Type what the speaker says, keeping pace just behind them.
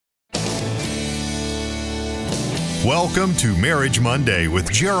Welcome to Marriage Monday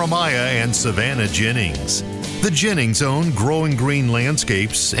with Jeremiah and Savannah Jennings. The Jennings own Growing Green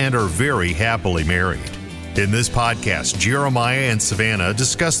Landscapes and are very happily married. In this podcast, Jeremiah and Savannah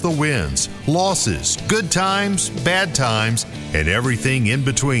discuss the wins, losses, good times, bad times, and everything in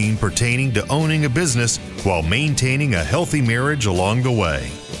between pertaining to owning a business while maintaining a healthy marriage along the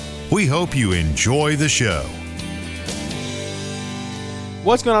way. We hope you enjoy the show.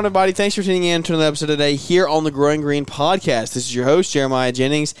 What's going on, everybody? Thanks for tuning in to another episode today here on the Growing Green Podcast. This is your host, Jeremiah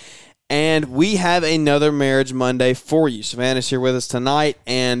Jennings, and we have another Marriage Monday for you. Savannah's here with us tonight,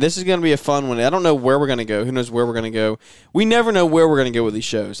 and this is going to be a fun one. I don't know where we're going to go. Who knows where we're going to go? We never know where we're going to go with these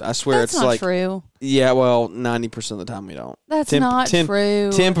shows. I swear That's it's not like true. Yeah, well, 90% of the time we don't. That's not true.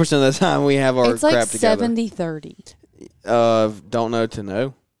 10% of the time we have our it's like crap together. 70-30. Don't know to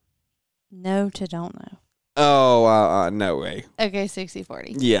know. No to don't know. Oh, no way. Okay,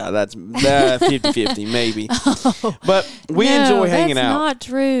 60-40. Yeah, that's 50-50 maybe. But we enjoy hanging out. That's not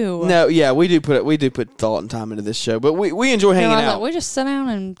true. No, yeah, we do put thought and time into this show, but we enjoy hanging out. We just sit down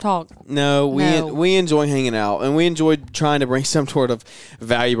and talk. No, we enjoy hanging out, and we enjoy trying to bring some sort of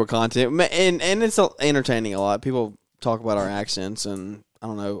valuable content, and it's entertaining a lot. People talk about our accents and, I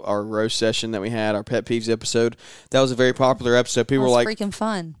don't know, our roast session that we had, our pet peeves episode. That was a very popular episode. People were like, freaking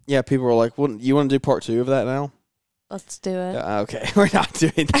fun. Yeah, people were like, well, you want to do part 2 of that now? Let's do it. Okay, we're not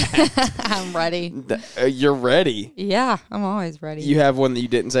doing that. I'm ready. You're ready? Yeah, I'm always ready. You have one that you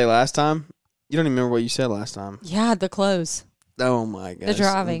didn't say last time? You don't even remember what you said last time. Yeah, the clothes. Oh, my gosh. The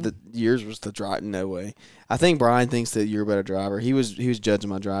driving. Yours was the drive. No way. I think Brian thinks that you're a better driver. He was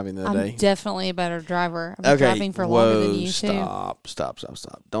judging my driving the other day. I'm definitely a better driver. I've been driving for longer than you too. Stop.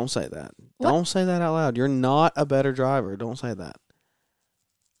 Don't say that. What? Don't say that out loud. You're not a better driver. Don't say that.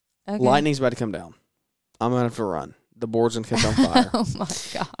 Okay. Lightning's about to come down. I'm going to have to run. The board's going to catch on fire. Oh, my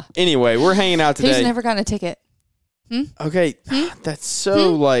God. Anyway, we're hanging out today. Who's never gotten a ticket? Okay. That's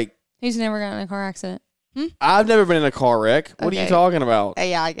so like... Who's never gotten in a car accident? I've never been in a car wreck. What are you talking about?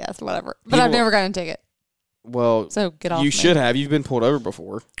 Yeah, I guess. Whatever. But I've never gotten a ticket. Well, so get off. You should have. You've been pulled over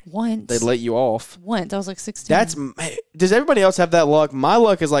before. Once. They let you off. Once. I was like 16. Does everybody else have that luck? My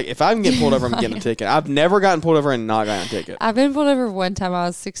luck is like, if I can get pulled over, I'm getting a ticket. I've never gotten pulled over and not gotten a ticket. I've been pulled over one time. I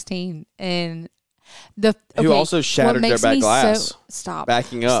was 16, and who also shattered their back glass. Stop.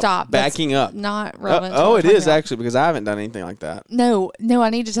 Backing up. Stop. Backing up. Not relevant. It is actually, because I haven't done anything like that. No. I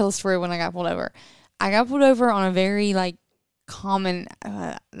need to tell a story when I got pulled over. I got pulled over on a very common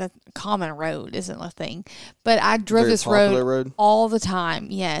road isn't a thing, but I drove this road all the time.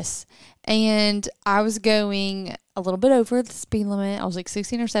 Yes, and I was going a little bit over the speed limit. I was like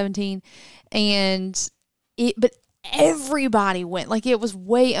 16 or 17, but everybody went it was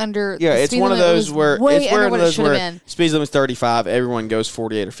way under. Yeah, it's one of those where speed limit's 35. Everyone goes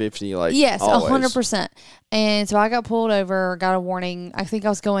 48 or 50. Yes, 100%. And so I got pulled over, got a warning. I think it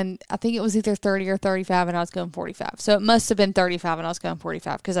was either 30 or 35, and I was going 45. So it must have been 35, and I was going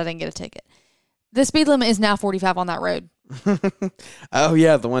 45 because I didn't get a ticket. The speed limit is now 45 on that road. Oh,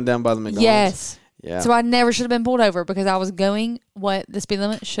 yeah, the one down by the McDonald's. Yes. Yeah. So I never should have been pulled over because I was going what the speed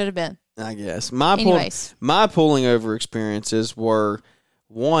limit should have been. I guess. My pulling over experiences were,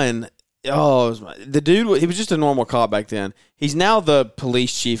 one, the dude, he was just a normal cop back then. He's now the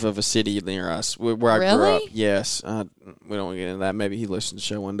police chief of a city near us where I grew up. Yes. We don't want to get into that. Maybe he listens to the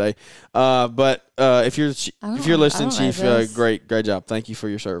show one day. But if you're listening, chief, great job. Thank you for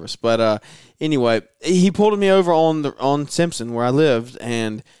your service. But anyway, he pulled me over on Simpson where I lived,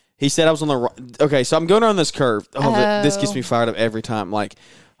 and he said I was on the okay, so I'm going around this curve. This gets me fired up every time. It makes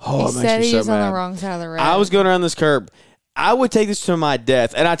me so mad. He was on the wrong side of the road. I was going around this curb. I would take this to my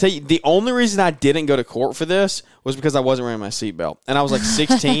death. And I tell you, the only reason I didn't go to court for this was because I wasn't wearing my seatbelt. And I was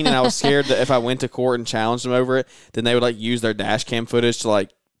 16, and I was scared that if I went to court and challenged them over it, then they would use their dash cam footage to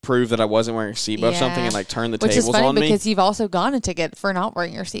prove that I wasn't wearing a seatbelt or something and turn the tables on me. Which is funny because you've also gotten a ticket for not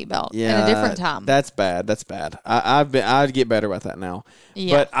wearing your seatbelt at a different time. That's bad. I'd get better about that now.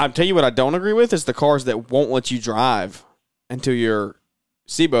 Yeah. But I'll tell you what I don't agree with is the cars that won't let you drive until your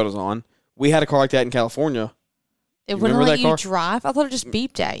seatbelt is on. We had a car like that in California. It wouldn't let you drive? I thought it just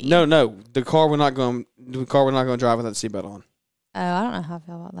beeped at you. No. The car would not go drive without the seatbelt on. Oh, I don't know how I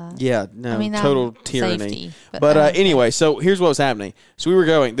feel about that. Yeah, no, total tyranny. Safety, but anyway, so here's what was happening. So we were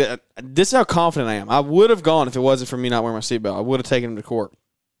going. This is how confident I am. I would have gone if it wasn't for me not wearing my seatbelt. I would have taken him to court.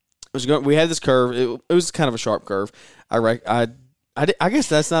 We had this curve. It was kind of a sharp curve. I guess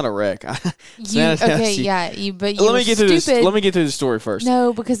that's not a wreck. Let me get through the story first.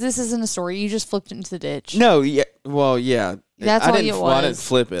 No, because this isn't a story. You just flipped it into the ditch. No, yeah. Well, yeah. That's all it was. I didn't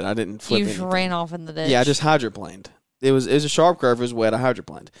flip it. I didn't flip it. You just ran off in the ditch. Yeah, I just hydroplaned. It was a sharp curve. It was wet. I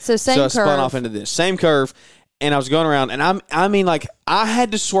hydroplaned. So I spun off into this. Same curve. and I was going around, and I mean, like, I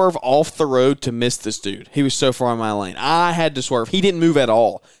had to swerve off the road to miss this dude. He was so far in my lane. I had to swerve. He didn't move at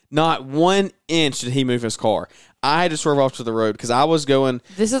all. Not 1 inch did he move his car. I had to swerve off to the road because I was going.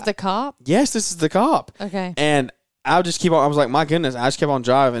 This is the cop? Yes, this is the cop. Okay. And I would just keep on. I was like, my goodness. I just kept on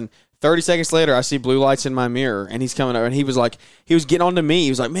driving. 30 seconds later, I see blue lights in my mirror, and he's coming over, and he was getting on to me.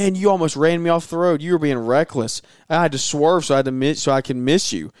 He was like, man, you almost ran me off the road. You were being reckless. I had to swerve so I could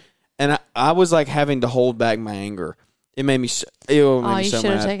miss you. And I was like having to hold back my anger. It made me so mad. You should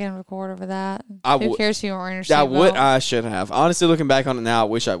have taken a recorder for that. Who cares if you weren't wearing your seatbelt? I should have. Honestly, looking back on it now, I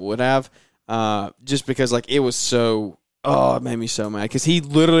wish I would have. Just because like it was so. Oh, it made me so mad because he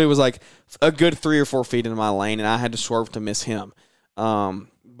literally was like a good 3 or 4 feet into my lane, and I had to swerve to miss him.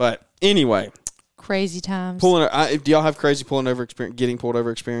 But anyway, crazy times. Do y'all have crazy getting pulled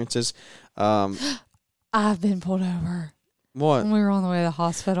over experiences? I've been pulled over. What? When we were on the way to the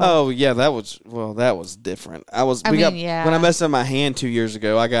hospital. Oh yeah, that was different. When I messed up my hand 2 years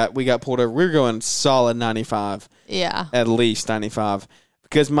ago, we got pulled over. We were going solid 95. Yeah. At least 95.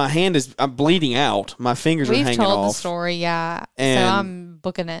 Because my hand I'm bleeding out. My fingers are hanging off. We've told the story, yeah. And so I'm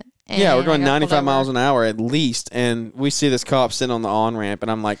booking it. Yeah, we're going 95 miles an hour at least, and we see this cop sitting on the on-ramp,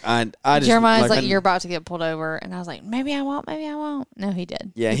 and I'm like, I just... Jeremiah's like, you're about to get pulled over, and I was like, maybe I won't. No, he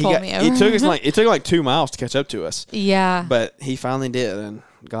did. Yeah, he pulled me over. It took like 2 miles to catch up to us. Yeah. But he finally did, and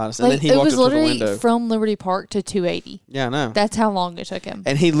got us. And then he walked up to the window. It was literally from Liberty Park to 280. Yeah, I know. That's how long it took him.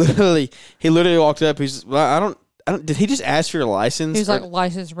 And he literally walked up, he's, well, I don't, did he just ask for your license? He was like,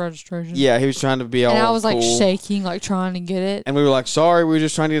 license registration. Yeah, he was trying to be all And I was cool. like shaking, like trying to get it. And we were like, sorry, we were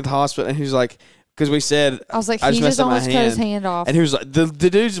just trying to get to the hospital. And he was like, because we said, I was like, he just almost cut his hand off. And he was like, the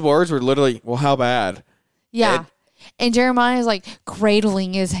dude's words were literally, well, how bad? Yeah. And Jeremiah is like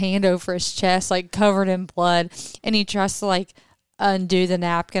cradling his hand over his chest, like covered in blood. And he tries to like undo the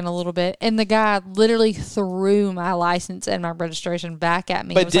napkin a little bit. And the guy literally threw my license and my registration back at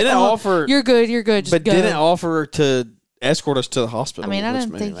me. But didn't offer. You're good. Just but go. Didn't offer to escort us to the hospital. I mean, I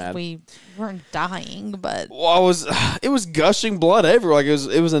didn't think we weren't dying, but well, it was gushing blood everywhere. Like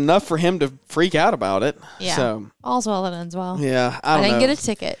it was enough for him to freak out about it. Yeah. So all's well that ends well. Yeah, I didn't get a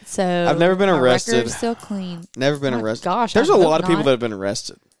ticket, so I've never been arrested. My record's still clean. Never been arrested. Gosh, there's a lot of people that have been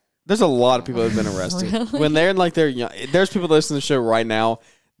arrested. There's a lot of people that have been arrested. Really? When they're like they're young. There's people that listen to the show right now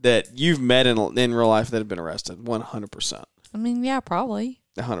that you've met in real life that have been arrested. 100%. I mean, yeah, probably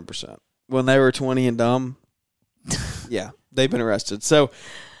 100%. When they were 20 and dumb. Yeah. They've been arrested. So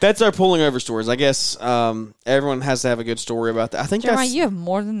that's our pulling over stories. I guess everyone has to have a good story about that. I think Jeremiah, you have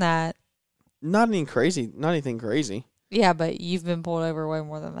more than that. Not anything crazy. Yeah, but you've been pulled over way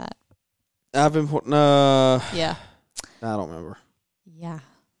more than that. I've been pulled. Yeah. I don't remember. Yeah.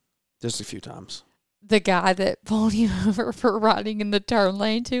 Just a few times. The guy that pulled you over for riding in the turn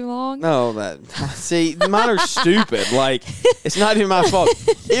lane too long? No, see, mine are stupid. Like, it's not even my fault.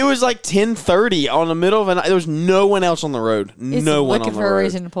 It was like 10:30 on the middle of the night. There was no one else on the road. No one on the road. Looking for a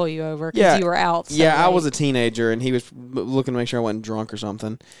reason to pull you over because you were out. So I was a teenager, and he was looking to make sure I wasn't drunk or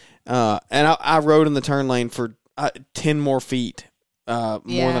something. And I rode in the turn lane for 10 more feet, more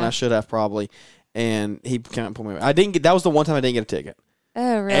than I should have probably. And he can't pull me over. That was the one time I didn't get a ticket.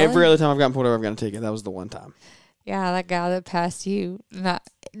 Oh, really? Every other time I've gotten pulled over, I've gotten a ticket. That was the one time. Yeah, that guy that passed you, not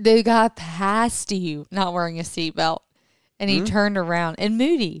wearing a seatbelt, and he turned around. And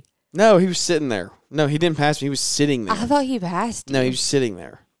Moody. No, he was sitting there. No, he didn't pass me. He was sitting there. I thought he passed you. No, he was sitting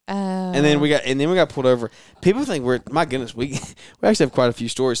there. And then we got pulled over. People think my goodness, we actually have quite a few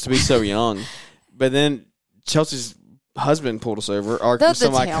stories to be so young. But then Chelsea's husband pulled us over. Some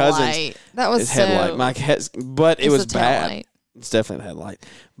of my cousins. That was headlight. But it was bad. Light. It's definitely a headlight.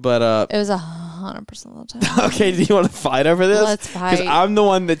 But it was 100% of the time. Okay, do you want to fight over this? Let's fight. Because I'm the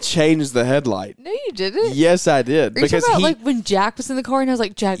one that changed the headlight. No, you didn't. Yes, I did. Are you talking about like when Jack was in the car and I was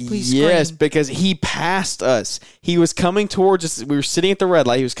like, Jack, please scream. Yes, because he passed us. He was coming towards us. We were sitting at the red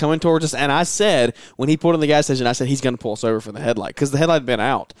light. He was coming towards us. And I said, when he pulled in the gas station, I said, he's going to pull us over for the headlight. Because the headlight had been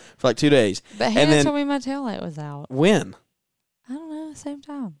out for like 2 days. But Hannah told me my taillight was out. When? I don't know. Same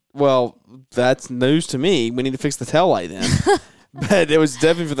time. Well, that's news to me. We need to fix the taillight then. But it was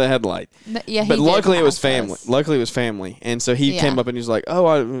definitely for the headlight. Yeah, but luckily it was family. Luckily it was family, and so he came up and he was like,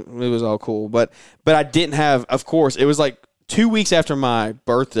 "Oh, it was all cool." But I didn't have. Of course, it was like 2 weeks after my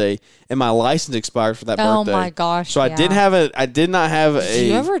birthday, and my license expired for that birthday. Oh my gosh! So I did not have a. Did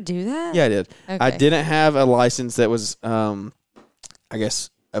you ever do that? Yeah, I did. Okay. I didn't have a license that was, I guess.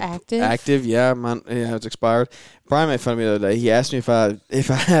 Active? Yeah, it was expired. Brian made fun of me the other day. He asked me if I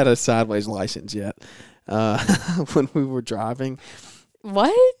had a sideways license yet when we were driving,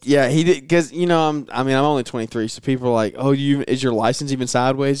 What? Yeah, he did because I'm only 23, so people are like, "Oh, is your license even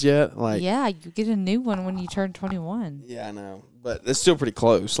sideways yet?" Like, yeah, you get a new one when you turn 21. Yeah, I know, but it's still pretty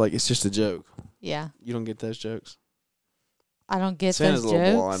close. Like, it's just a joke. Yeah, you don't get those jokes. I don't get Savannah's those a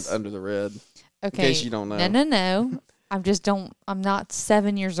little jokes. blonde under the red. Okay, in case you don't know. No. I'm not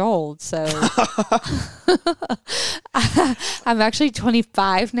 7 years old, so I'm actually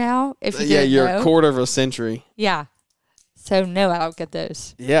 25 now. If you didn't you're know. a quarter of a century. Yeah. So no, I don't get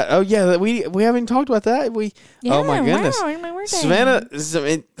those. Yeah. Oh yeah. We haven't even talked about that. Oh my goodness. Wow, my birthday. Savannah.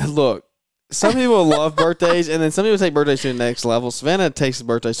 Look, some people love birthdays, and then some people take birthdays to the next level. Savannah takes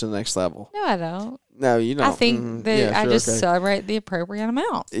birthdays to the next level. No, I don't. No, you don't. I think that I just celebrate the appropriate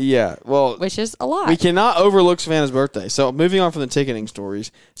amount. Yeah. Well, which is a lot. We cannot overlook Savannah's birthday. So moving on from the ticketing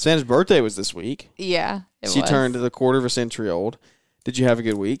stories, Savannah's birthday was this week. Yeah. She turned the quarter of a century old. Did you have a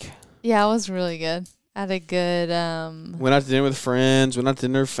good week? Yeah, it was really good. I had a good went out to dinner with friends, went out to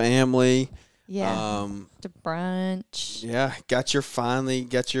dinner with family. Yeah. To brunch. Yeah. Got your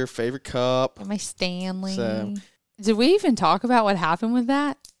favorite cup. Got my Stanley. So, did we even talk about what happened with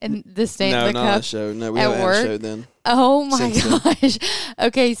that? And the Stanley cup? No, not on the show. No, we haven't had a show then. Oh my gosh.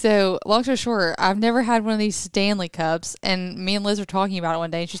 Okay, so long story short, I've never had one of these Stanley cups, and me and Liz were talking about it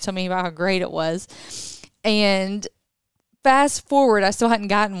one day, and she told me about how great it was. And fast forward, I still hadn't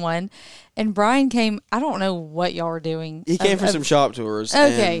gotten one. And Brian came. I don't know what y'all were doing. He came for some shop tours.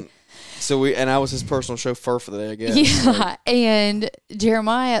 Okay. And I was his personal chauffeur for the day, I guess. Yeah. And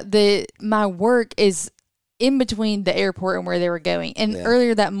Jeremiah, my work is in between the airport and where they were going. And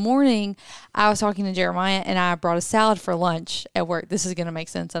earlier that morning, I was talking to Jeremiah, and I brought a salad for lunch at work. This is going to make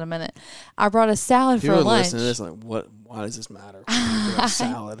sense in a minute. I brought a salad for lunch. Listening to this like, what? Why does this matter?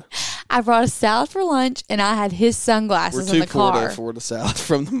 Salad. I brought a salad for lunch, and I had his sunglasses in the car. We're too poor to afford a salad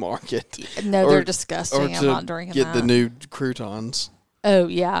from the market. No, they're disgusting. I'm not drinking that. Get the new croutons. Oh,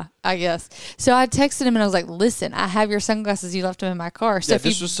 yeah, I guess. So I texted him, and I was like, listen, I have your sunglasses. You left them in my car. So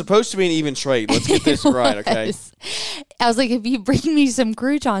this was supposed to be an even trade. Let's get this right, okay? I was like, if you bring me some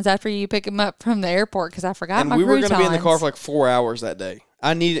croutons after you pick them up from the airport, because I forgot my croutons. And we were going to be in the car for like 4 hours that day.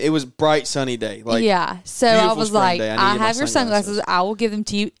 It was bright, sunny day. So I was like, I have your sunglasses. I will give them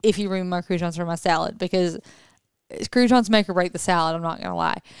to you if you bring my croutons for my salad, because croutons make or break the salad. I'm not going to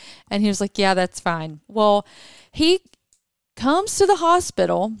lie. And he was like, yeah, that's fine. Well, he comes to the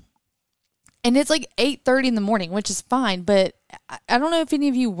hospital, and it's like 8:30 in the morning, which is fine, but I don't know if any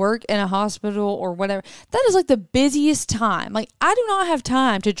of you work in a hospital or whatever. That is like the busiest time. Like, I do not have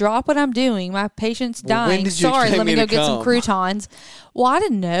time to drop what I'm doing. My patient's dying. Sorry, let me go get some croutons. Well, I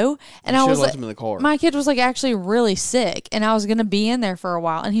didn't know. And I was like, my kid was like actually really sick, and I was going to be in there for a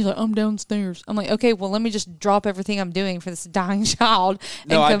while. And he's like, I'm downstairs. I'm like, okay, well, let me just drop everything I'm doing for this dying child.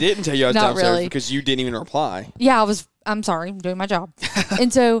 No, I didn't tell you I was downstairs because you didn't even reply. Yeah, I'm sorry. I'm doing my job.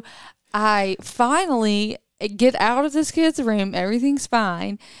 And so I finally get out of this kid's room. Everything's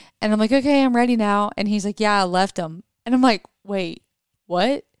fine. And I'm like, okay, I'm ready now. And he's like, yeah, I left them. And I'm like, wait,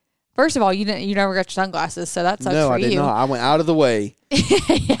 what? First of all, you never got your sunglasses, so that sucks for you. No, I did not. I went out of the way.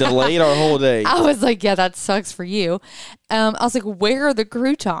 Yeah. Delayed our whole day. I was like, yeah, that sucks for you. I was like, where are the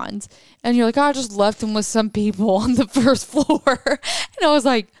croutons? And you're like, oh, I just left them with some people on the first floor. And I was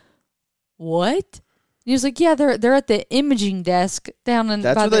like, what? And he was like, yeah, they're at the imaging desk down in.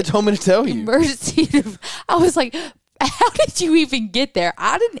 That's what they told me to tell you. Emergency. I was like, how did you even get there?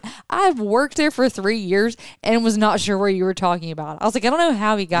 I've worked there for 3 years and was not sure what you were talking about. I was like, I don't know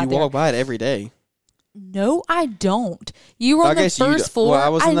how he got there. You walk by it every day. No, I don't. You were on the first floor.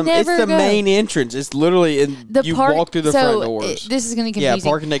 Well, it's the main entrance. It's literally you walk through the front doors. This is going to confuse. Yeah,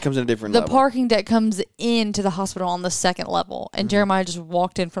 parking deck comes in a different level. The parking deck comes into the hospital on the second level, and Jeremiah just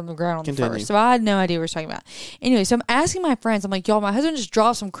walked in from the ground on the first. So I had no idea what he was talking about. Anyway, so I'm asking my friends. I'm like, y'all, my husband just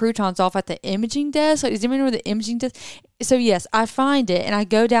dropped some croutons off at the imaging desk. Like, does anyone know where the imaging desk? So yes, I find it, and I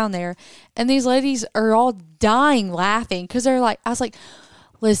go down there, and these ladies are all dying laughing because they're like, I was like,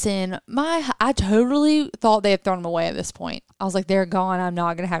 listen, I totally thought they had thrown them away at this point. I was like, they're gone. I'm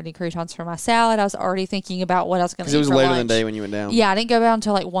not going to have any croutons for my salad. I was already thinking about what I was going to eat for lunch. Because it was later in the day when you went down. Yeah, I didn't go down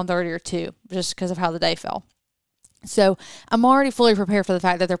until like 1:30 or 2, just because of how the day fell. So I'm already fully prepared for the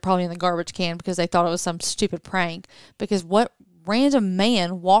fact that they're probably in the garbage can because they thought it was some stupid prank. Because what random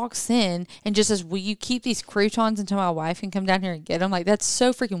man walks in and just says, will you keep these croutons until my wife can come down here and get them? Like, that's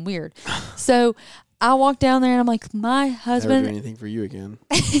so freaking weird. So I walk down there and I'm like, my husband. Never do anything for you again.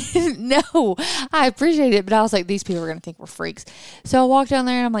 No, I appreciate it, but I was like, these people are going to think we're freaks. So I walk down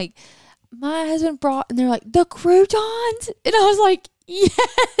there and I'm like, my husband brought, and they're like, the croutons? And I was like,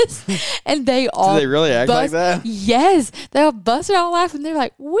 yes. And they all. Did they really act like that? Yes. They all busted out laughing. They're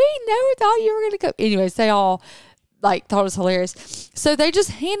like, we never thought you were going to come. Anyways, they all like thought it was hilarious. So they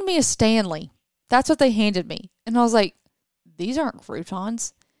just handed me a Stanley. That's what they handed me. And I was like, these aren't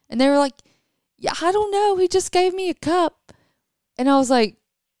croutons. And they were like, yeah, I don't know. He just gave me a cup. And I was like,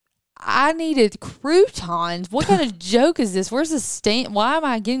 I needed croutons. What kind of joke is this? Where's the Stan? Why am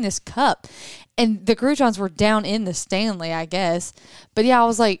I getting this cup? And the croutons were down in the Stanley, I guess. But yeah, I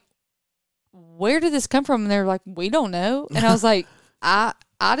was like, where did this come from? And they were like, we don't know. And I was like, I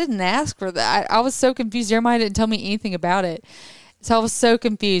didn't ask for that. I was so confused. Jeremiah didn't tell me anything about it. So I was so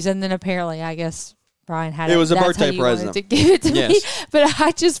confused. And then apparently, I guess Brian had it. It was a birthday present. To give it to me. But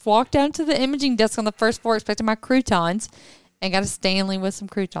I just walked down to the imaging desk on the first floor expecting my croutons and got a Stanley with some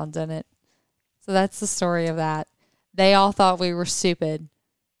croutons in it. So that's the story of that. They all thought we were stupid.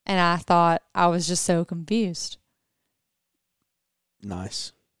 And I thought I was just so confused.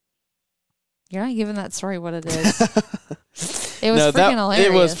 Nice. You're not giving that story what it is. It was freaking hilarious.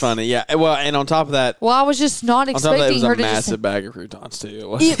 It was funny, yeah. Well, and on top of that, I was just not expecting it was her a to massive bag of croutons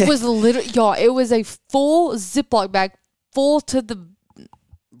too. It was literally, y'all. It was a full Ziploc bag, full to the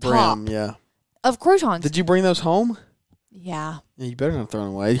brim, yeah, of croutons. Did you bring those home? Yeah. Yeah, you better not throw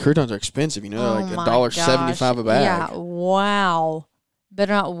them away. Croutons are expensive, you know, like $1.75 a bag. Yeah, wow.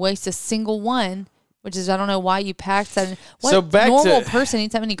 Better not waste a single one. Which is, I don't know why you packed that. What normal person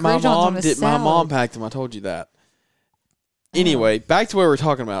eats that many croutons on a salad? My mom packed them. I told you that. Anyway, back to what we were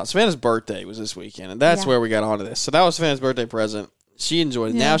talking about. Savannah's birthday was this weekend, and that's where we got onto this. So that was Savannah's birthday present. She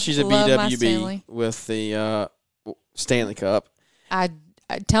enjoyed it. Now she's a BWB with the Stanley Cup.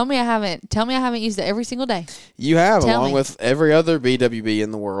 Tell me I haven't used it every single day. You have, along with every other BWB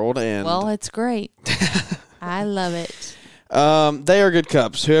in the world. And well, it's great. I love it. They are good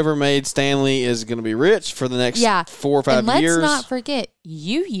cups. Whoever made Stanley is going to be rich for the next 4 or 5 years. Let's not forget,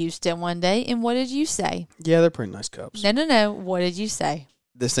 you used it one day, and what did you say? Yeah, they're pretty nice cups. No. What did you say?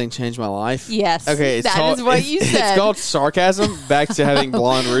 This thing changed my life? Yes. Okay, that is what you said. It's called sarcasm, back to having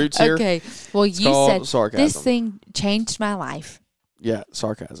blonde roots here. Okay, well, you said, sarcasm. This thing changed my life. Yeah,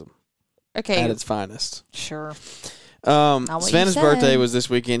 sarcasm. Okay. At its finest. Sure. Savannah's birthday was this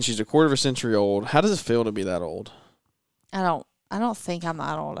weekend. She's a quarter of a century old. How does it feel to be that old? I don't think I'm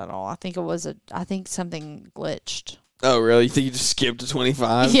that old at all. I think something glitched. Oh, really? You think you just skipped to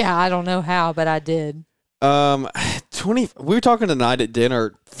 25? Yeah, I don't know how, but I did. 20. We were talking tonight at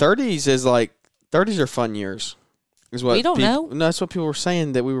dinner. 30s are fun years. Is what we don't know. No, that's what people were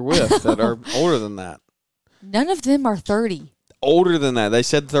saying that we were with that are older than that. None of them are 30. Older than that. They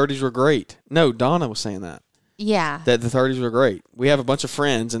said the 30s were great. No, Donna was saying that. Yeah. That the 30s were great. We have a bunch of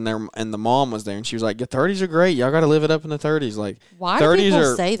friends, and the mom was there, and she was like, "The 30s are great. Y'all got to live it up in the 30s." Like, why do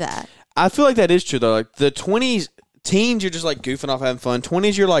people say that? I feel like that is true though. Like the 20s, teens, you're just like goofing off, having fun.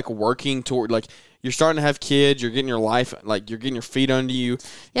 20s, you're like working toward, like you're starting to have kids. You're getting your life, like you're getting your feet under you.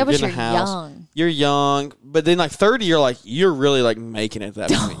 Yeah, but you're young. You're young, but then like 30, you're really like making it at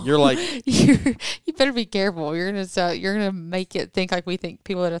that point. You're like, you better be careful. You're gonna make it think like we think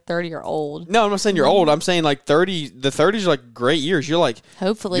people that are 30 are old. No, I'm not saying you're old. I'm saying like 30. The 30s are like great years. You're like,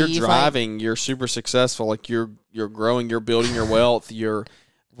 hopefully you're driving. You're super successful. Like you're growing. You're building your wealth. You're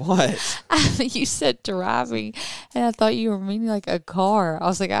what? You said driving, and I thought you were meaning like a car. I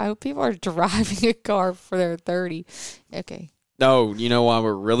was like, I hope people are driving a car for their 30. Okay. No, you know why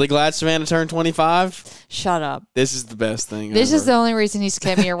we're really glad Savannah turned 25? Shut up. This is the best thing This ever. is the only reason he's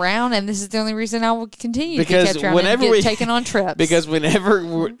kept me around, and this is the only reason I will continue to be kept around whenever and get taken on trips. Because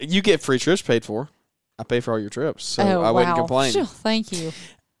whenever you get free trips paid for, I pay for all your trips, so I wouldn't complain. Sure, thank you.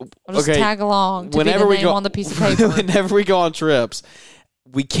 I'll just tag along to whenever be the name on the piece of paper. Whenever we go on trips,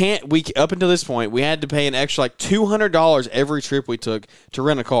 we up until this point, we had to pay an extra like $200 every trip we took to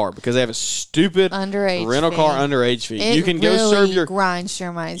rent a car because they have a stupid underage rental car underage fee. You can go serve your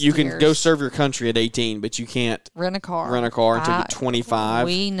go serve your country at 18, but you can't rent a car until you're 25.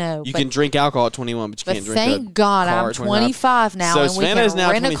 We know. You can drink alcohol at 21, but you can't drink a thank God I'm 25 now, so and Savannah is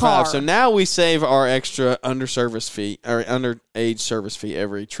now rent 25. a car. So now we save our extra underage service fee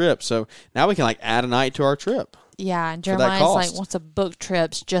every trip. So now we can like add a night to our trip. Yeah, and Jeremiah's like, wants to book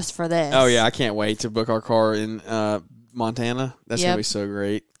trips just for this. Oh, yeah, I can't wait to book our car in Montana. That's going to be so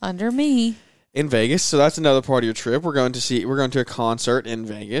great. Under me. In Vegas. So that's another part of your trip. We're going to a concert in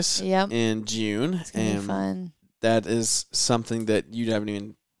Vegas in June. It's going to be fun. That is something that you haven't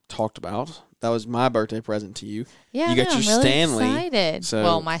even talked about. That was my birthday present to you. Yeah, you got your I'm really Stanley. Excited. So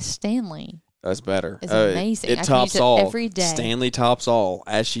well, my Stanley. That's better. It's amazing. It tops all. Every day. Stanley tops all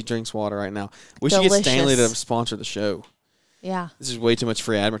as she drinks water right now. We should get Stanley to sponsor the show. Yeah. This is way too much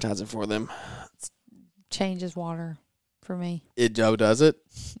free advertising for them. Changes water for me. It does it?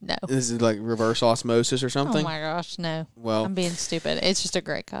 No. Is it like reverse osmosis or something? Oh my gosh, no. Well, I'm being stupid. It's just a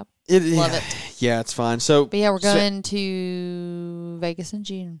great cup. Love it. Yeah, it's fine. So, but yeah, we're going to Vegas in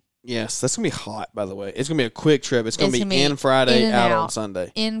June. Yes, that's going to be hot, by the way. It's going to be a quick trip. It's going to be in Friday, out on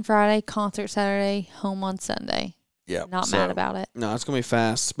Sunday. In Friday, concert Saturday, home on Sunday. Yeah. Not mad about it. No, it's going to be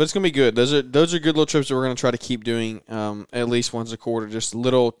fast, but it's going to be good. Those are good little trips that we're going to try to keep doing at least once a quarter, just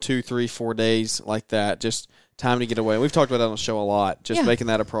little 2, 3, 4 days like that, just time to get away. We've talked about that on the show a lot, just making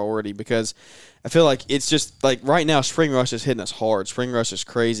that a priority because I feel like it's just like right now spring rush is hitting us hard. Spring rush is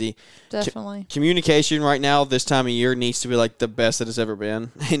crazy. Definitely. Communication right now this time of year needs to be like the best that it's ever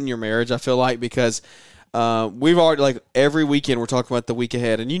been in your marriage, I feel like, because we've already like every weekend we're talking about the week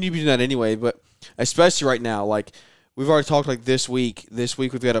ahead, and you need to be doing that anyway, but especially right now, like we've already talked like this week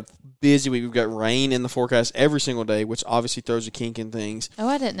we've got a busy week. We've got rain in the forecast every single day, which obviously throws a kink in things. Oh,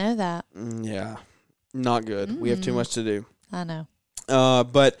 I didn't know that. Yeah. Not good. We have too much to do. I know.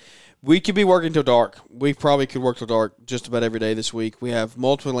 But we could be working till dark. We probably could work till dark just about every day this week. We have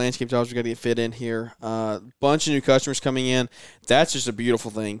multiple landscape jobs we got to get fit in here. Bunch of new customers coming in. That's just a beautiful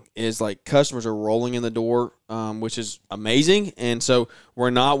thing. Is like customers are rolling in the door, which is amazing. And so we're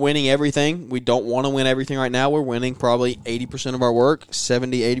not winning everything. We don't want to win everything right now. We're winning probably 80% of our work,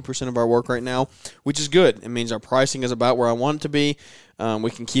 80% of our work right now, which is good. It means our pricing is about where I want it to be.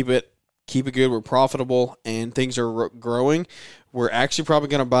 We can keep it good. We're profitable, and things are growing. We're actually probably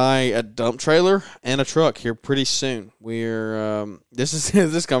going to buy a dump trailer and a truck here pretty soon. We're this is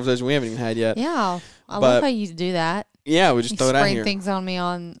this conversation we haven't even had yet. Yeah, I love how you do that. Yeah, we just throw it out here. Spring things on me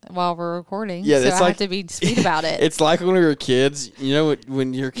while we're recording. Yeah, so it's I have to be sweet about it. It's like when we were kids. You know,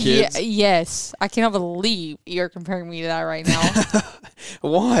 when you're kids. Yeah, yes, I cannot believe you're comparing me to that right now.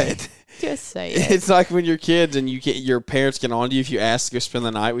 What? Just say it. It's like when you're kids and your parents get on to you if you ask to go spend the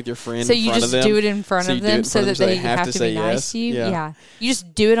night with your friend. So you just do it in front of them so that they have to be nice to you. Yeah, you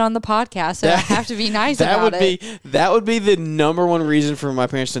just do it on the podcast, so I have to be nice about it. That would be the number one reason for my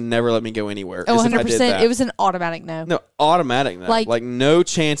parents to never let me go anywhere. Oh, 100%. It was an automatic no. No, automatic no. Like no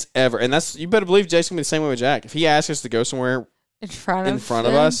chance ever. And that's you better believe Jake's gonna be the same way with Jack. If he asks us to go somewhere in front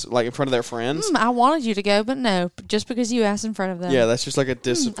of us, like in front of their friends. I wanted you to go, but no, just because you asked in front of them. Yeah, that's just like a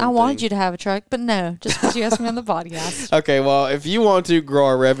discipline. I wanted you to have a truck, but no, just because you asked me on the podcast. Okay, well, if you want to grow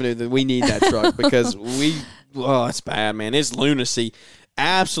our revenue, then we need that truck because it's bad, man. It's lunacy.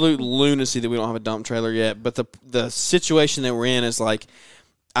 Absolute lunacy that we don't have a dump trailer yet. But the situation that we're in is like,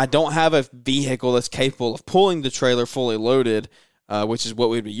 I don't have a vehicle that's capable of pulling the trailer fully loaded, which is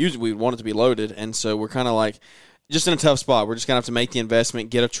what we'd be using. We'd want it to be loaded. And so we're kind of like, just in a tough spot. We're just going to have to make the investment,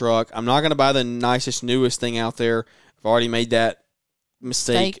 get a truck. I'm not going to buy the nicest, newest thing out there. I've already made that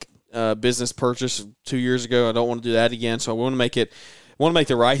mistake. Business purchase 2 years ago. I don't want to do that again. So I want to make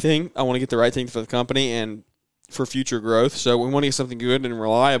the right thing. I want to get the right thing for the company and for future growth. So we want to get something good and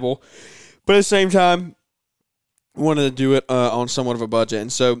reliable. But at the same time, we wanted to do it on somewhat of a budget.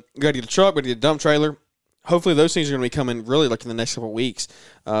 And so we got to get a truck, we got to get a dump trailer. Hopefully those things are going to be coming really like in the next couple of weeks.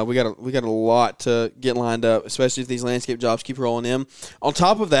 We got a lot to get lined up, especially if these landscape jobs keep rolling in. On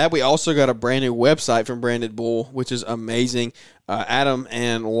top of that, we also got a brand new website from Branded Bull, which is amazing. Adam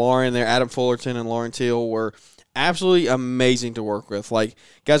and Lauren there, Adam Fullerton and Lauren Teal were absolutely amazing to work with. Like,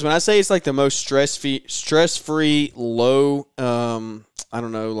 guys, when I say it's like the most stress-free, low, not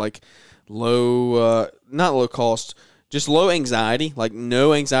low cost, just low anxiety, like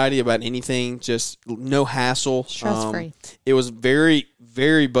no anxiety about anything, just no hassle. Stress-free. It was very,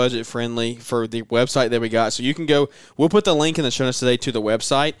 very budget-friendly for the website that we got. So you can go, we'll put the link in the show notes today to the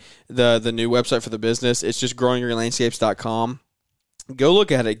website, the new website for the business. It's just growingyourlandscapes.com. Go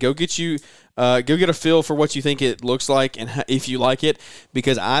look at it. Go get a feel for what you think it looks like and if you like it,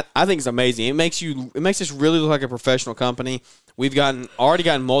 because I think it's amazing. It makes us really look like a professional company. We've already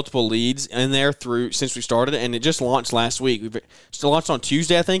gotten multiple leads in there since we started, and it just launched last week. We've still launched on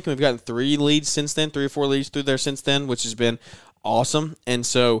Tuesday, I think, and we've gotten 3 leads since then, 3 or 4 leads through there since then, which has been awesome. And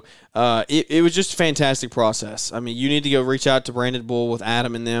so it was just a fantastic process. I mean, you need to go reach out to Branded Bull with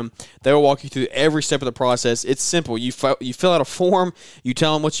Adam and them. They will walk you through every step of the process. It's simple. You fill out a form, you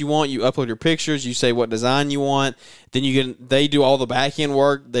tell them what you want, you upload your pictures, you say what design you want, then they do all the back end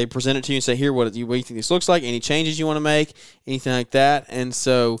work. They present it to you and say, here, what do you think this looks like, any changes you want to make, anything like that. And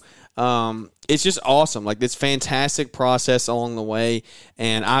so it's just awesome. Like, this fantastic process along the way,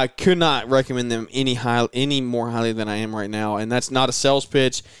 and I could not recommend them any more highly than I am right now. And that's not a sales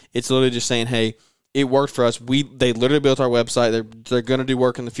pitch. It's literally just saying, hey, it worked for us. They literally built our website. They're going to do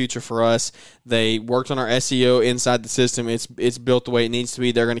work in the future for us. They worked on our SEO inside the system. It's built the way it needs to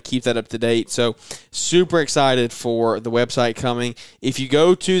be. They're going to keep that up to date. So super excited for the website coming. If you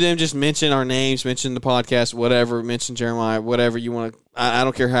go to them, just mention our names, mention the podcast, whatever, mention Jeremiah, whatever you want to I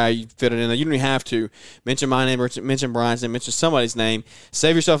don't care how you fit it in there. You don't even have to mention my name or mention Brian's name, mention somebody's name.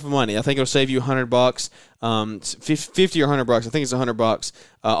 Save yourself money. I think it'll save you $100, $50 or $100. I think it's $100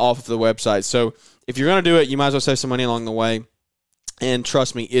 off of the website. So if you're going to do it, you might as well save some money along the way. And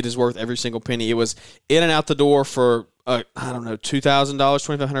trust me, it is worth every single penny. It was in and out the door for I don't know, $2,000,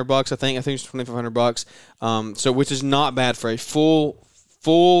 $2,500. I think it's $2,500. So which is not bad for a full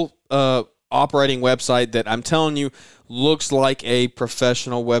operating website that I'm telling you looks like a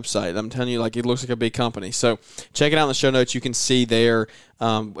professional website. I'm telling you, like, it looks like a big company. So check it out in the show notes. You can see there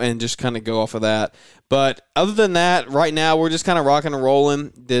and just kind of go off of that. But other than that, right now we're just kind of rocking and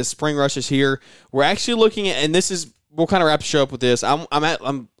rolling. The spring rush is here. We're actually looking at, and this is, we'll kind of wrap the show up with this. I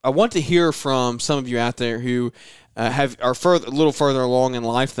want to hear from some of you out there who are a little further along in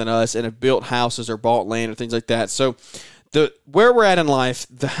life than us and have built houses or bought land or things like that. So where we're at in life,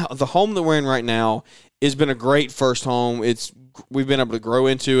 the home that we're in right now has been a great first home. We've been able to grow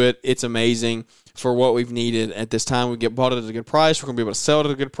into it. It's amazing for what we've needed at this time. We bought it at a good price. We're going to be able to sell it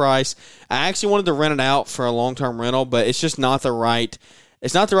at a good price. I actually wanted to rent it out for a long-term rental, but it's just not the right.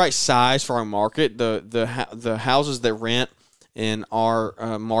 It's not the right size for our market. The houses that rent in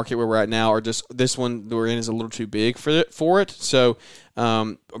our market where we're at now are just, this one that we're in is a little too big for it. So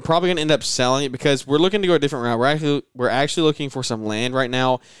I'm probably going to end up selling it because we're looking to go a different route. We're actually looking for some land right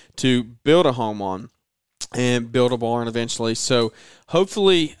now to build a home on and build a barn eventually. So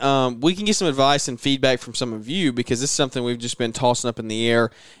hopefully we can get some advice and feedback from some of you, because this is something we've just been tossing up in the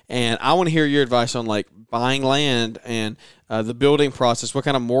air. And I want to hear your advice on, like, buying land and the building process. What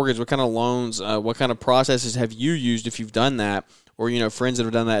kind of mortgage, what kind of loans, what kind of processes have you used if you've done that, or, friends that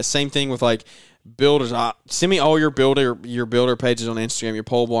have done that. Same thing with, like, builders. Send me all your builder pages on Instagram, your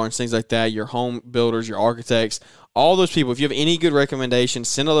pole barns, things like that, your home builders, your architects, all those people. If you have any good recommendations,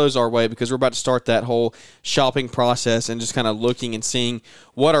 send all those our way, because we're about to start that whole shopping process and just kind of looking and seeing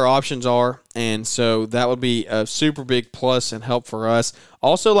what our options are. And so that would be a super big plus and help for us.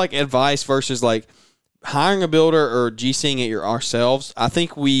 Also, like, advice versus, like, hiring a builder or GCing it ourselves. I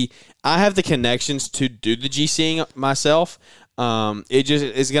think I have the connections to do the GCing myself. It just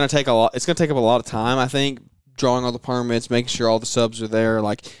is going to take a lot. It's going to take up a lot of time, I think, drawing all the permits, making sure all the subs are there,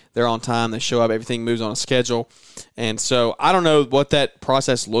 like, they're on time, they show up, everything moves on a schedule. And so I don't know what that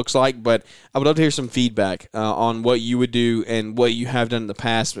process looks like, but I would love to hear some feedback on what you would do and what you have done in the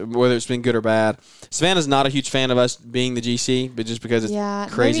past, whether it's been good or bad. Savannah's not a huge fan of us being the GC, but just because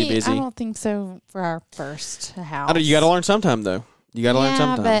it's crazy busy. I don't think so for our first house. You got to learn sometime, though. You got to learn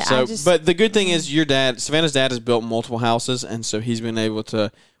sometime. But the good thing is Savannah's dad has built multiple houses, and so he's been able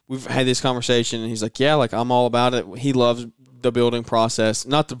to. We've had this conversation, and he's like, "Yeah, like, I'm all about it." He loves the building process,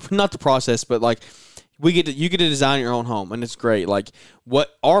 not the process, but, like, you get to design your own home, and it's great. Like, what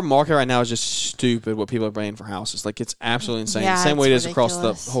our market right now is just stupid. What people are paying for houses, like, it's absolutely insane. Yeah, the same way it is ridiculous.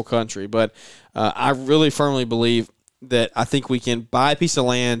 across the whole country. But I really firmly believe that I think we can buy a piece of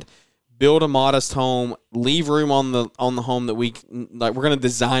land, build a modest home, leave room on the home that we're going to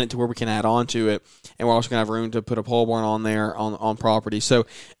design it to where we can add on to it, and we're also going to have room to put a pole barn on there on property. So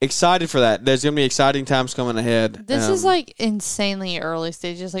excited for that. There's going to be exciting times coming ahead. This is, like, insanely early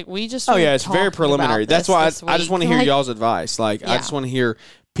stages. Like, we just it's very preliminary. That's why I just want to hear y'all's advice. Like, yeah. I just want to hear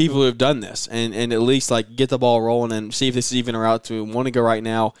people who have done this and at least, like, get the ball rolling and see if this is even a route to want to go right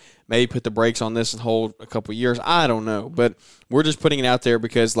now. Maybe put the brakes on this and hold a couple years. I don't know. But we're just putting it out there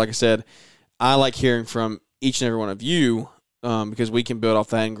because, like I said, I like hearing from each and every one of you because we can build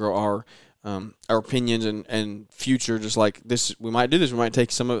off that and grow our opinions and future. Just like this, we might do this. We might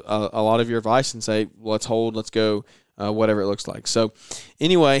take a lot of your advice and say, let's hold, let's go, whatever it looks like. So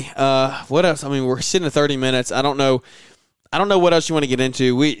anyway, what else? I mean, we're sitting at 30 minutes. I don't know what else you want to get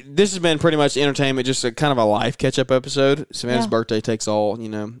into. This has been pretty much entertainment, just a kind of a life catch-up episode. Savannah's birthday takes all,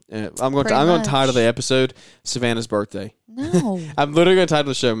 I'm going to title the episode Savannah's Birthday. No. I'm literally going to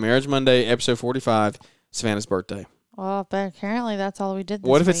title the show Marriage Monday, episode 45, Savannah's Birthday. Well, but apparently that's all we did this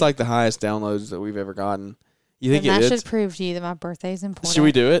What if week. it's like the highest downloads that we've ever gotten? You think that should prove to you that my birthday is important. Should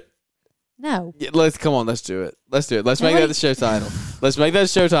we do it? No. Yeah, let's do it. Let's make that the show title. Let's make that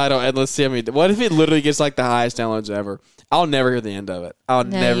show title, and let's see how many. What if it literally gets like the highest downloads ever? I'll never hear the end of it.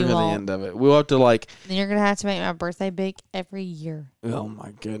 We'll have to, like. Then you're gonna have to make my birthday big every year. Oh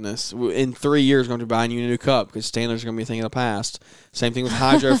my goodness! In 3 years, we're going to be buying you a new cup because Stanley's going to be a thing of the past. Same thing with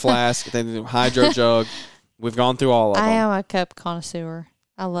Hydro Flask, same thing with Hydro Jug. We've gone through all of them. I am a cup connoisseur.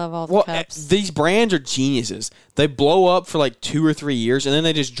 I love all the cups. These brands are geniuses. They blow up for like 2 or 3 years, and then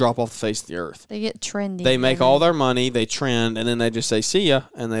they just drop off the face of the earth. They get trendy. They make all their money, they trend, and then they just say, see ya,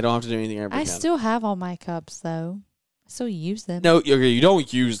 and they don't have to do anything ever again. I still have all my cups, though. I still use them. No, you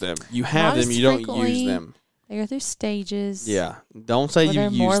don't use them. You have them, you don't use them. They go through stages. Yeah. Don't say you use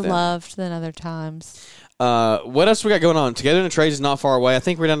them. They're more loved than other times. What else we got going on? Together in the Trades is not far away. I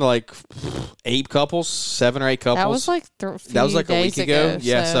think we're down to like 8 couples, 7 or 8 couples. That was like a week ago.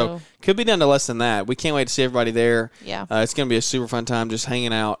 Yeah, so could be down to less than that. We can't wait to see everybody there. Yeah. It's going to be a super fun time just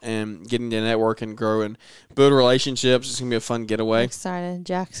hanging out and getting to network and grow and build relationships. It's going to be a fun getaway. I'm excited.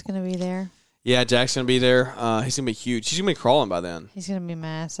 Jack's going to be there. Yeah, Jack's going to be there. He's going to be huge. He's going to be crawling by then. He's going to be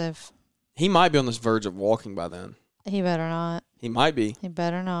massive. He might be on this verge of walking by then. He better not. He might be. He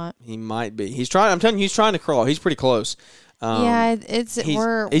better not. He might be. He's trying. I'm telling you, he's trying to crawl. He's pretty close.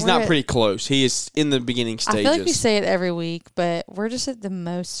 He's not pretty close. He is in the beginning stages. I feel like we say it every week, but we're just at the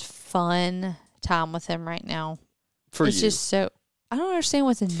most fun time with him right now. It's just so. I don't understand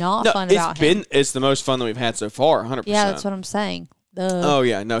what's not fun about him. It's the most fun that we've had so far. 100%. Yeah, that's what I'm saying. Oh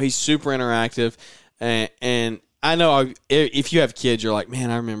yeah, no, he's super interactive, and I know if you have kids, you're like, man,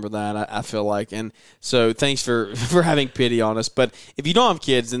 I remember that. I feel like, and so thanks for having pity on us. But if you don't have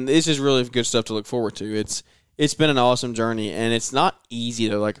kids, then this is really good stuff to look forward to. It's been an awesome journey, and it's not easy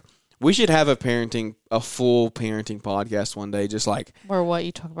to like. We should have a full parenting podcast one day, just like where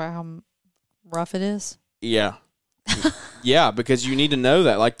you talk about how rough it is. Yeah, yeah, because you need to know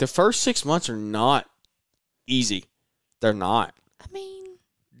that like the first 6 months are not easy. They're not. I mean,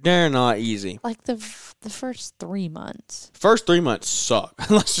 they're not easy. Like the first 3 months. First 3 months suck.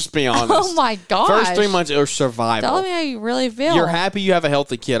 Let's just be honest. Oh my gosh. First 3 months are survival. Tell me how you really feel. You're happy you have a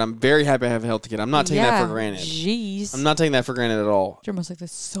healthy kid. I'm very happy I have a healthy kid. I'm not taking that for granted. Jeez. I'm not taking that for granted at all. You're almost like,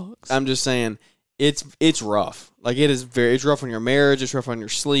 this sucks. I'm just saying it's rough. Like it's rough on your marriage, it's rough on your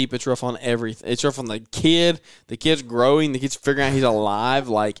sleep, it's rough on everything. It's rough on the kid. The kid's growing, the kid's figuring out he's alive.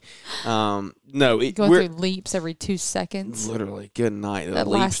 Like going through leaps every 2 seconds. Literally. Good night. The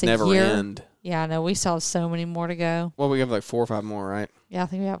leaps never end. Yeah, I know. We still have so many more to go. Well, we have like 4 or 5 more, right? Yeah, I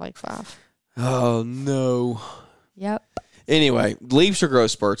think we have like 5. Oh, no. Yep. Anyway, leaps or growth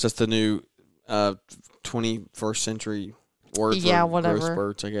spurts. That's the new 21st century word for whatever. Growth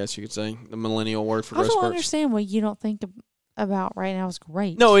spurts, I guess you could say. The millennial word for growth spurts. I don't understand what you don't think about right now is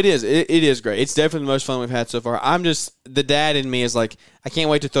great. No, it is. It is great. It's definitely the most fun we've had so far. The dad in me is like, I can't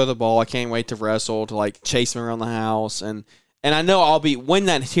wait to throw the ball. I can't wait to wrestle, to like chase him around the house. And I know when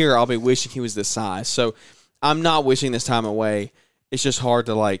that's here, I'll be wishing he was this size. So I'm not wishing this time away. It's just hard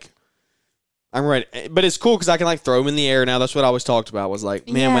to like, I'm ready. But it's cool because I can like throw him in the air now. That's what I always talked about was like,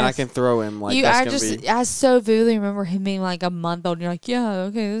 man, when I can throw him, like I so vividly remember him being like a month old and you're like, yeah,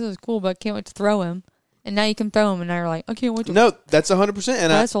 okay, this is cool, but I can't wait to throw him. And now you can throw him and now you're like, I can't wait to. No, that's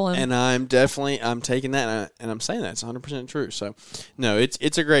 100%. And I'm taking that and I'm saying that's 100% true. So no,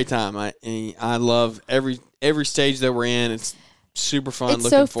 it's a great time. I love every stage that we're in. It's super fun. It's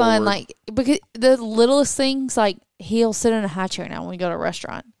so fun. Like, because the littlest things, like he'll sit in a high chair now when we go to a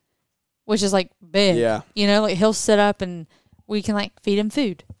restaurant, which is like big. Yeah. You know, like he'll sit up and we can like feed him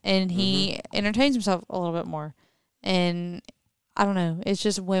food and he entertains himself a little bit more. And I don't know, it's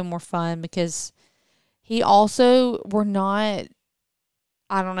just way more fun because we're not,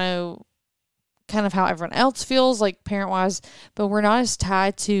 I don't know, kind of how everyone else feels like parent wise, but we're not as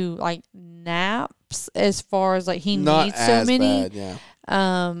tied to like naps as far as like he not needs so many. Bad, yeah.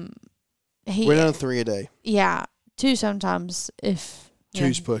 We're down 3 a day. Yeah. 2 sometimes if.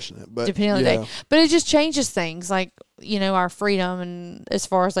 Two's pushing it, but depending on the day. But it just changes things, like, you know, our freedom and as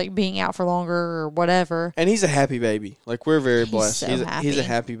far as like being out for longer or whatever. And he's a happy baby. Like, we're very blessed. So he's a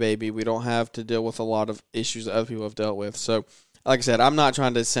happy baby. We don't have to deal with a lot of issues that other people have dealt with. So, like I said, I'm not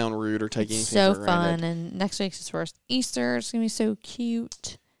trying to sound rude or take anything for granted. So fun. And next week's his first Easter. It's gonna be so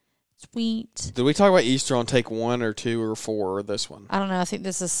cute, sweet. Did we talk about Easter on take 1 or 2 or 4 or this one? I don't know. I think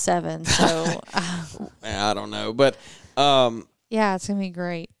this is 7. So I don't know, but yeah, it's gonna be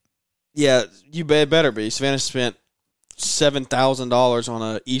great. Yeah, you better be. Savannah spent $7,000 on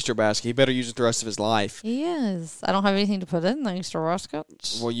an Easter basket. He better use it the rest of his life. He is. I don't have anything to put in the Easter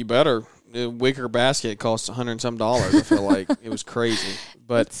baskets. Well, you better. The wicker basket costs $100 and some. I feel like it was crazy,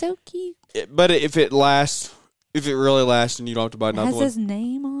 but it's so cute. But if it really lasts, and you don't have to buy another one. It has his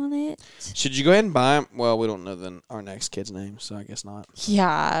name on it. Should you go ahead and buy him? Well, we don't know our next kid's name, so I guess not.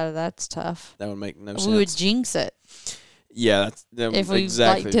 Yeah, that's tough. That would make no sense. We would jinx it. Yeah, if we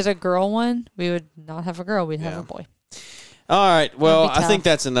exactly. Did a girl one, we would not have a girl. We'd have a boy. All right. Well, I think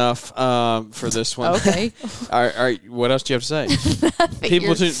that's enough for this one. Okay. All right. What else do you have to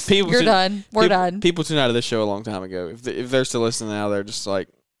say? You're done. We're done. People tuned out of this show a long time ago. If they're still listening now, they're just like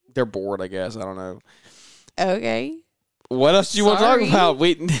they're bored. I guess I don't know. Okay. What else do you want to talk about?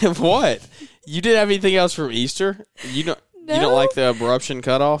 What? You didn't have anything else from Easter? You don't like the abruption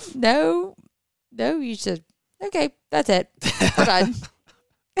cutoff? No. You should. Okay, that's it. We're done.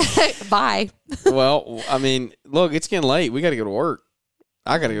 Bye. Well, I mean, look, it's getting late. We got to go to work.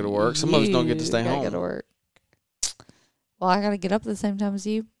 I got to go to work. Some of us don't get to stay home. Go to work. Well, I got to get up at the same time as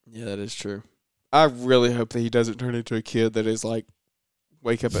you. Yeah, that is true. I really hope that he doesn't turn into a kid that is like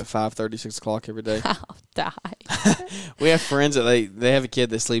wake up at 5:30, 6 o'clock every day. I'll die. We have friends that they have a kid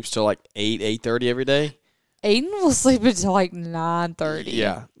that sleeps till like 8:30 every day. Aiden will sleep until like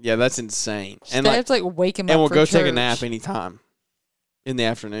 9:30. Yeah, that's insane. And I have to like wake him up. And we'll go church. take a nap anytime in the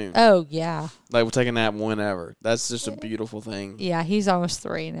afternoon. Oh yeah. Like we'll take a nap whenever. That's just a beautiful thing. Yeah, he's almost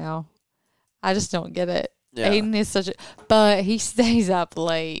 3 now. I just don't get it. Yeah. Aiden is such a, but he stays up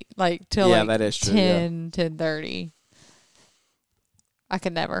late, like till like that is true, 10:30. I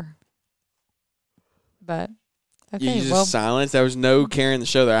could never. But okay, you just silence. There was no carrying the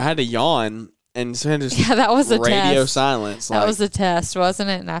show there. I had to yawn and send just that was a radio test. silence. That was a test, wasn't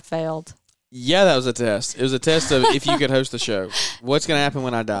it? And I failed. Yeah, that was a test. It was a test of if you could host the show. What's going to happen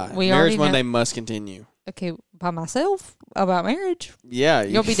when I die? Marriage Monday must continue. Okay, by myself about marriage. Yeah,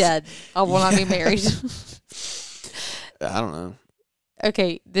 you'll be dead. I will not be married. I don't know.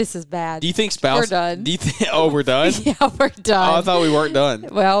 Okay, this is bad. Do you think spouse? We're done. Do you think? Oh, we're done. Yeah, we're done. Oh, I thought we weren't done.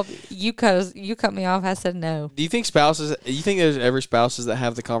 Well, you cut me off. I said no. Do you think spouses? You think there's ever spouses that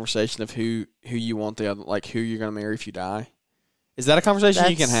have the conversation of who you want the other, like who you're going to marry if you die? Is that a conversation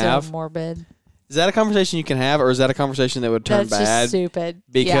you can have? So morbid. Is that a conversation you can have, or is that a conversation that would turn bad? That's just stupid.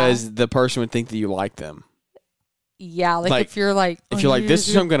 Because the person would think that you like them. Yeah, like if you're like, this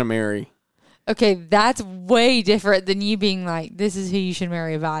is who I'm going to marry. Okay, that's way different than you being like, this is who you should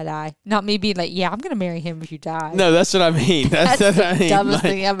marry if I die. Not me being like, yeah, I'm going to marry him if you die. No, that's what I mean. That's what I mean. The dumbest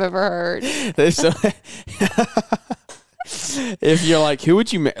thing I've ever heard. If you're like, who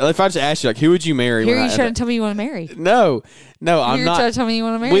would you marry? If I just ask you, like, who would you marry? Here you're trying to tell me you want to marry. No, I'm not. You're trying to tell me you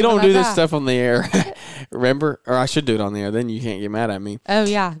want to marry. We don't do this stuff on the air. Remember? Or I should do it on the air. Then you can't get mad at me. Oh,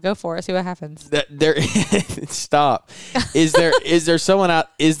 yeah. Go for it. See what happens. Stop. Is there someone out?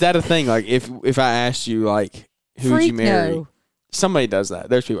 Is that a thing? Like, if I asked you, like, who would you marry? No. Somebody does that.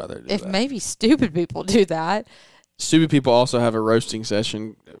 There's people out there that do that. Maybe stupid people do that. Stupid people also have a roasting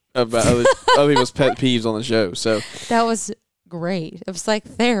session about other people's pet peeves on the show. So that was great. It was like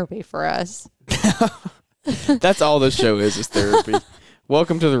therapy for us. That's all this show is therapy.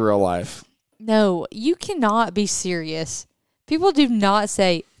 Welcome to the real life. No, you cannot be serious. People do not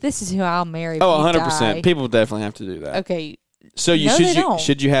say, this is who I'll marry. Oh, 100%. People definitely have to do that. Okay. So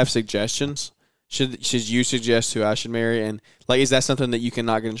should you have suggestions? Should you suggest who I should marry? And like, is that something that you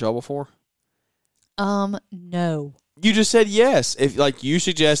cannot get in trouble for? No. You just said yes. If like you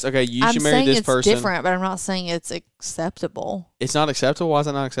suggest, okay, you should marry this person. I'm saying it's different, but I'm not saying it's acceptable. It's not acceptable? Why is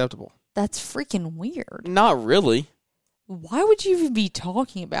it not acceptable? That's freaking weird. Not really. Why would you even be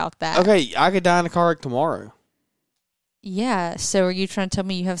talking about that? Okay, I could die in a car wreck tomorrow. Yeah, so are you trying to tell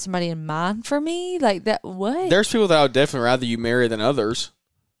me you have somebody in mind for me? Like that, what? There's people that I would definitely rather you marry than others.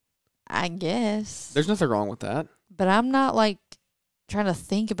 I guess. There's nothing wrong with that. But I'm not like trying to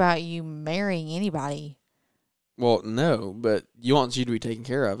think about you marrying anybody. Well, no, but you want you to be taken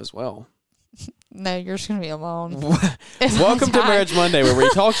care of as well. No, you're just gonna be alone. Welcome to Marriage Monday, where we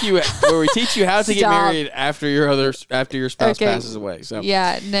teach you how to get married after your spouse passes away. So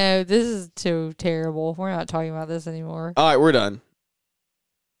yeah, no, this is too terrible. We're not talking about this anymore. All right, we're done.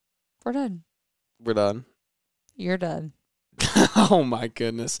 We're done. We're done. You're done. Oh my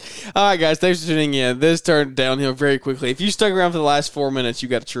goodness. All right, guys, thanks for tuning in. This turned downhill very quickly. If you stuck around for the last 4 minutes, you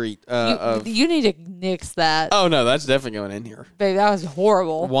got a treat. You need to nix that. Oh no, that's definitely going in here. Babe, that was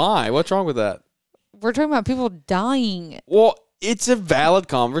horrible. Why? What's wrong with that? We're talking about people dying. Well, it's a valid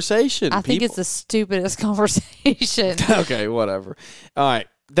conversation. I think it's the stupidest conversation. Okay, whatever. All right.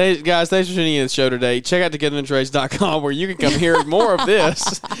 Guys, thanks for tuning in to the show today. Check out togetherintrace.com where you can come hear more of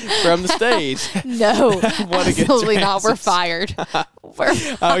this from the stage. No, absolutely not. We're fired. We're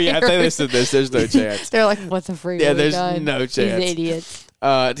fired. Oh, yeah, if they listen to this, there's no chance. They're like, what's a free? Yeah, there's no chance. These idiots.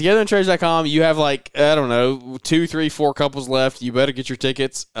 Togetherintrace.com, you have like, I don't know, 2, 3, 4 couples left. You better get your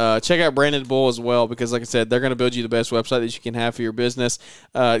tickets. Check out Brandon Bull as well because, like I said, they're going to build you the best website that you can have for your business.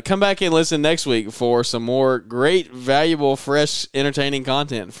 Come back and listen next week for some more great, valuable, fresh, entertaining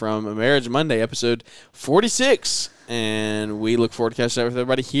content from Marriage Monday, episode 46. And we look forward to catching up with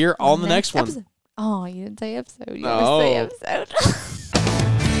everybody here on the next one. Oh, you didn't say episode. You always say episode.